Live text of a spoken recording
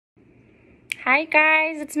Hi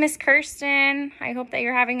guys, it's Miss Kirsten. I hope that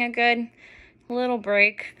you're having a good little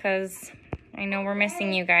break because I know we're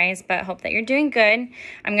missing you guys, but hope that you're doing good.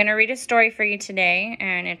 I'm going to read a story for you today,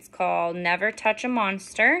 and it's called Never Touch a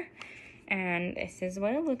Monster. And this is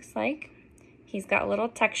what it looks like. He's got little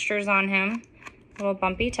textures on him, little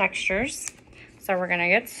bumpy textures. So we're going to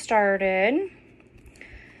get started.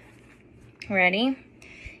 Ready?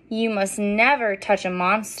 You must never touch a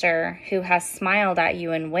monster who has smiled at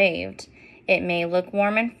you and waved. It may look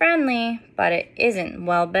warm and friendly, but it isn't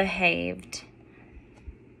well behaved.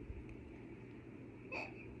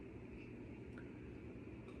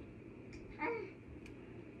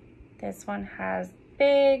 This one has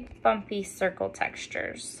big, bumpy circle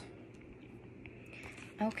textures.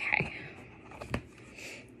 Okay.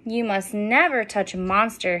 You must never touch a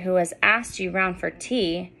monster who has asked you round for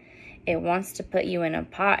tea. It wants to put you in a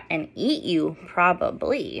pot and eat you,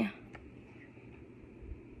 probably.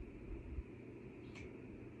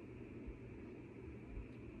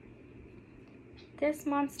 This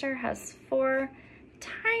monster has 4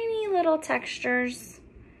 tiny little textures,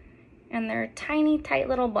 and they're tiny, tight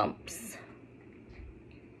little bumps.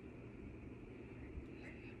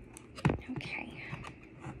 Okay.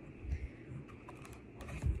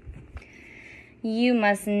 You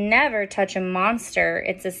must never touch a monster.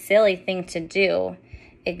 It's a silly thing to do.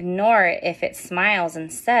 Ignore it if it smiles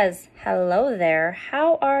and says, "Hello there,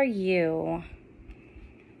 how are you?"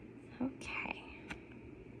 Okay.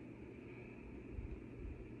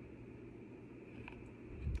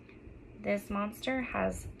 This monster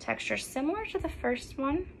has texture similar to the first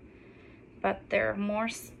one, but they're more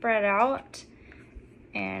spread out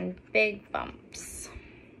and big bumps.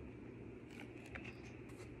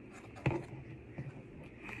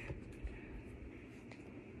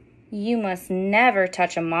 You must never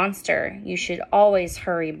touch a monster. You should always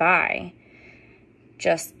hurry by.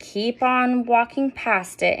 Just keep on walking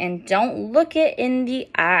past it and don't look it in the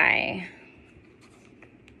eye.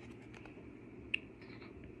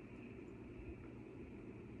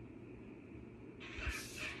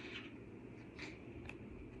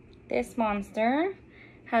 This monster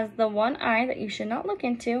has the one eye that you should not look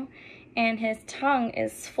into, and his tongue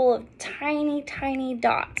is full of tiny, tiny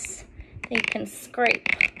dots that you can scrape.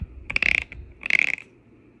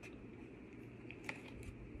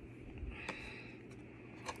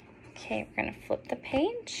 Okay, we're gonna flip the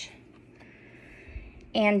page.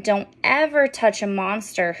 And don't ever touch a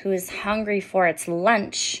monster who is hungry for its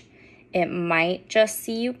lunch. It might just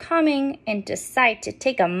see you coming and decide to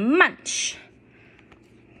take a munch.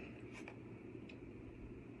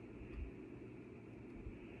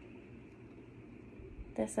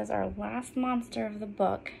 This is our last monster of the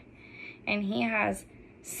book, and he has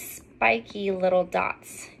spiky little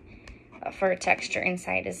dots for texture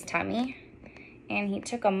inside his tummy, and he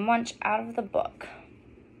took a munch out of the book.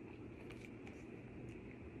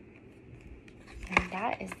 And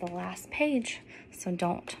that is the last page, so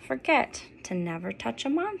don't forget to never touch a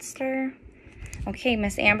monster. Okay,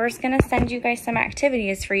 Miss Amber's gonna send you guys some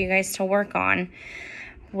activities for you guys to work on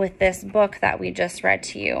with this book that we just read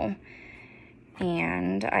to you.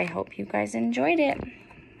 And I hope you guys enjoyed it.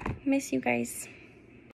 Miss you guys.